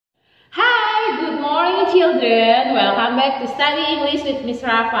children, welcome back to Study English with Miss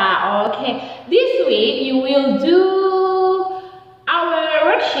Rafa. Okay, this week you will do our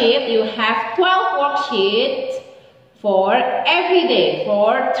worksheet. You have 12 worksheets for every day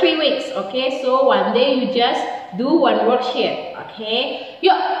for 3 weeks. Okay, so one day you just do one worksheet. Okay,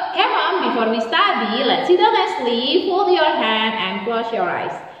 yo, come on, before we study, let's sit down nicely, fold your hand and close your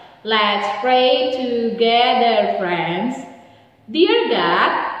eyes. Let's pray together, friends. Dear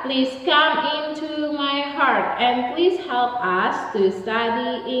God, please come into my heart and please help us to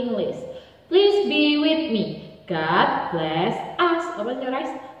study English. Please be with me. God bless us. Open your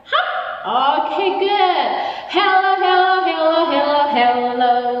eyes. Okay, good. Hello, hello, hello, hello,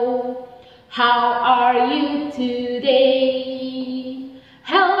 hello. How are you today?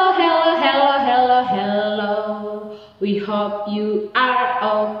 Hello, hello, hello, hello, hello. We hope you are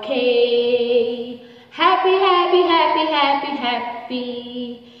okay. Happy, happy, happy, happy,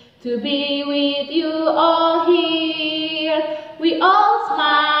 happy to be with you all here. We all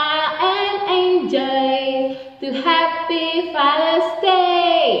smile and enjoy to Happy Father's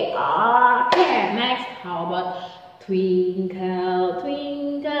Day. Okay, next, how about twinkle,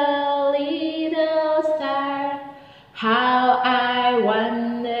 twinkle, little star, how I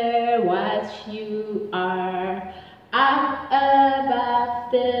wonder what you are up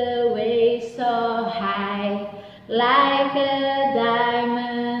above the way so high, like a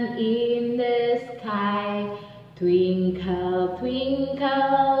diamond in the sky. Twinkle,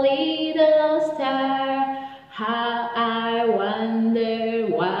 twinkle, little star, how I wonder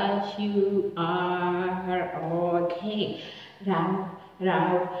what you are. Okay,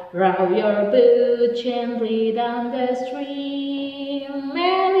 row your boat gently down the stream.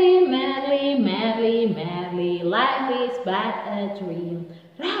 Merrily, merrily, merrily, merrily, life is but a dream.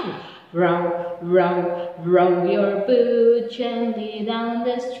 Row your boat gently down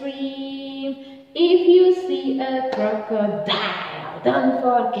the stream. If you see a crocodile, don't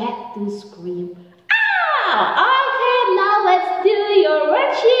forget to scream. Ow! Okay, now let's do your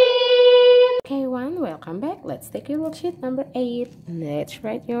worksheet. K1, welcome back. Let's take your worksheet number 8. Let's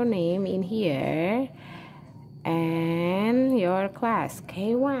write your name in here and your class,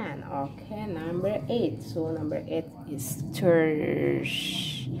 K1. Okay, number 8. So number 8 is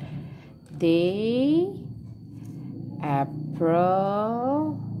Thursday,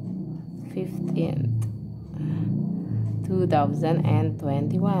 April 15th,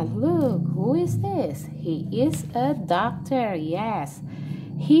 2021. Look, who is this? He is a doctor. Yes,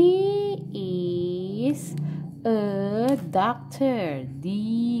 he is a doctor.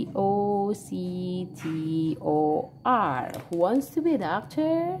 D-O-C-T-O-R. Who wants to be a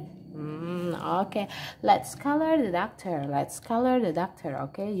doctor? Okay, let's color the doctor. Let's color the doctor.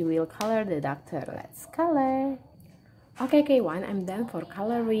 Okay, you will color the doctor. Let's color. Okay, K1, I'm done for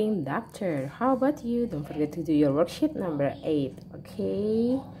coloring doctor. How about you? Don't forget to do your worksheet number 8.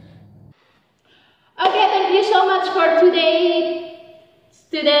 Okay. Okay, thank you so much for today.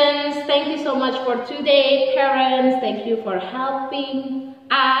 Students, thank you so much for today. Parents, thank you for helping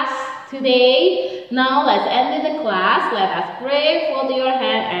us today. Now let's end the class. Let us pray. Fold your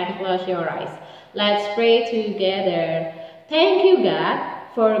hand and close your eyes. Let's pray together. Thank you, God,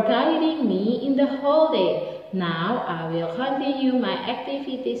 for guiding me in the whole day. Now I will continue my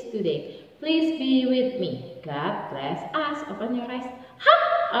activities today. Please be with me. God bless us. Open your eyes.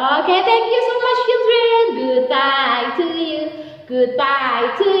 Okay, thank you so much, children. Goodbye to you.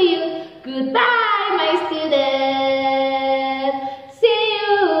 Goodbye to you. Goodbye, my students. See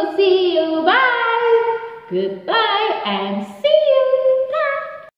you. Bye. Goodbye and